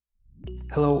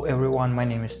Hello everyone, my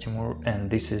name is Timur and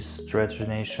this is Strategy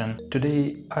Nation.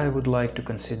 Today I would like to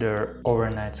consider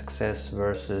overnight success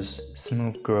versus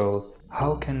smooth growth.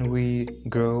 How can we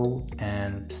grow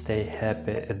and stay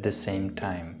happy at the same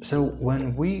time? So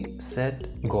when we set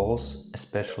goals,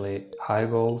 especially high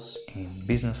goals in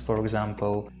business for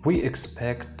example, we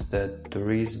expect that there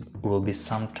will be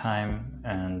some time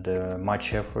and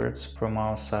much efforts from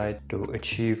our side to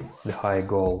achieve the high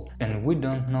goal, and we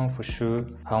don't know for sure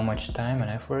how much time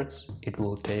and efforts it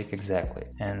will take exactly.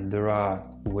 And there are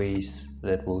ways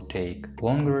that will take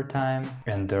longer time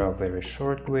and there are very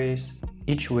short ways.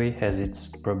 Each way has its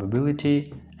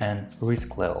probability and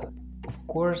risk level. Of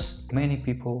course, many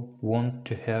people want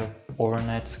to have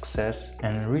overnight success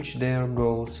and reach their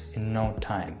goals in no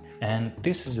time. And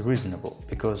this is reasonable,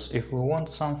 because if we want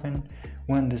something,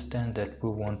 we understand that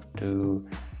we want to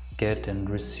get and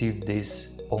receive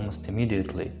this almost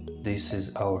immediately. This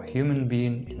is our human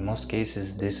being, in most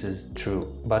cases this is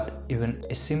true. But even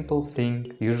a simple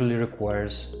thing usually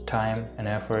requires time and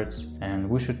efforts, and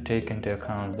we should take into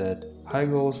account that high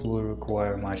goals will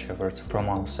require much effort from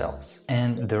ourselves.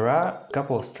 And there are a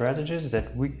couple of strategies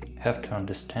that we have to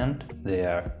understand. They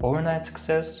are overnight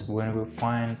success, when we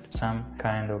find some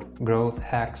kind of growth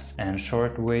hacks and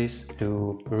short ways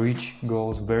to reach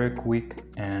goals very quick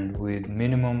and with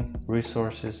minimum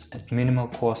resources at minimal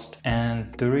cost.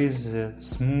 And there is a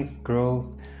smooth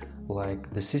growth,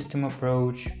 like the system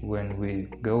approach, when we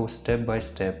go step by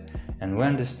step and we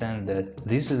understand that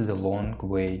this is the long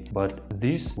way, but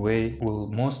this way will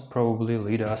most probably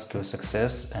lead us to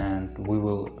success and we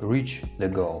will reach the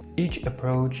goal. Each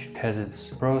approach has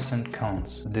its pros and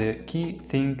cons. The key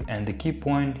thing and the key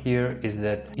point here is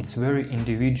that it's very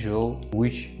individual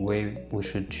which way we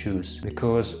should choose,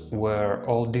 because we're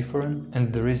all different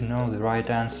and there is no right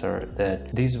answer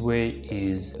that this way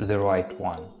is the right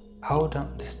one. How to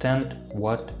understand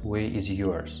what way is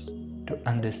yours? To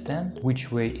understand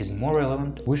which way is more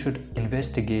relevant, we should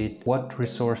investigate what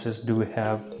resources do we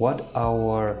have, what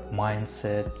our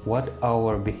mindset, what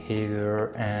our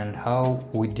behavior, and how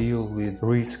we deal with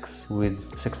risks, with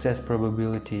success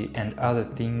probability and other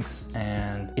things,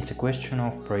 and it's a question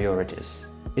of priorities.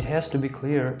 It has to be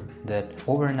clear that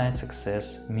overnight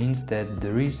success means that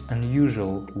there is an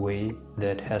unusual way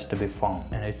that has to be found,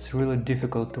 and it's really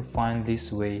difficult to find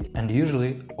this way, and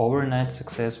usually overnight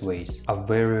success ways are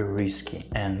very risky,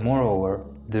 and moreover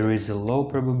there is a low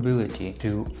probability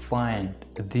to find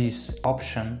this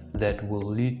option that will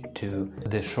lead to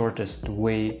the shortest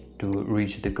way to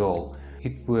reach the goal.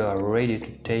 If we are ready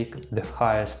to take the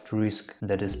highest risk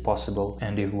that is possible,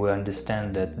 and if we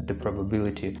understand that the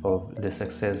probability of the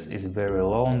success is very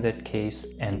low in that case,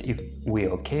 and if we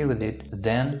are okay with it,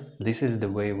 then this is the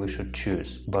way we should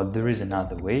choose. But there is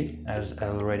another way, as I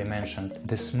already mentioned,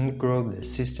 the smooth growth, the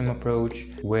system approach,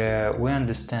 where we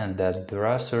understand that there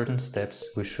are certain steps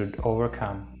we should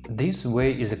overcome. This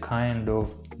way is a kind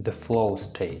of the flow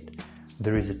state.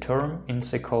 There is a term in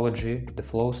psychology, the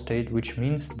flow state, which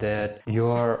means that you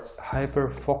are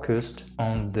hyper-focused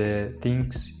on the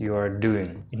things you are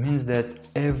doing. It means that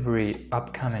every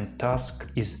upcoming task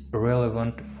is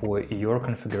relevant for your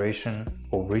configuration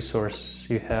of resources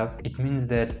you have. It means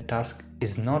that task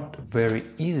is not very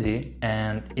easy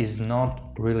and is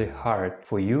not really hard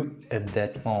for you at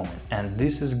that moment. And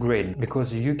this is great,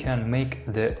 because you can make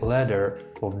the ladder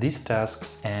of these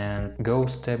tasks and go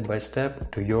step by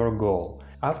step to your goal.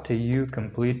 After you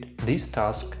complete this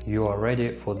task, you are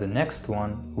ready for the next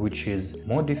one, which is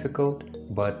more difficult,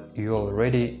 but you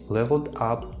already leveled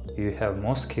up. You have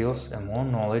more skills and more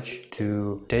knowledge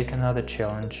to take another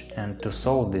challenge and to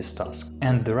solve this task.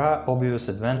 And there are obvious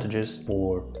advantages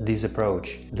for this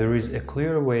approach. There is a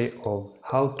clear way of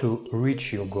how to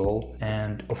reach your goal,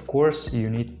 and of course you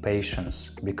need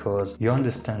patience, because you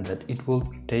understand that it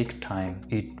will take time,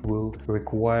 it will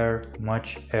require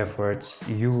much effort,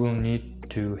 you will need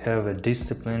to have a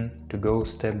discipline to go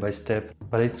step by step,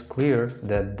 but it's clear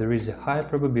that there is a high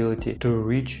probability to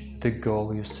reach the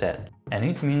goal you set. And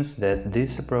it means that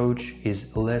this approach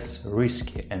is less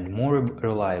risky and more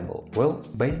reliable. Well,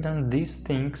 based on these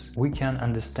things, we can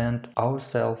understand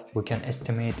ourselves, we can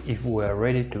estimate if we are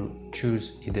ready to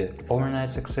choose either overnight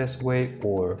success way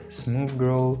or smooth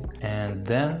growth, and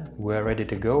then we are ready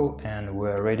to go and we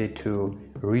are ready to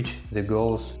reach the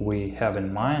goals we have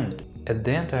in mind. At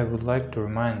the end, I would like to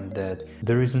remind that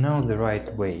there is no the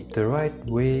right way. The right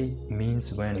way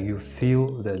means when you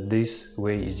feel that this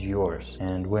way is yours,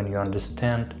 and when you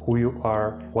understand who you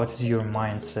are, what is your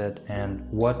mindset, and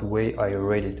what way are you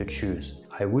ready to choose.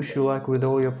 I wish you luck with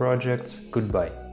all your projects. Goodbye.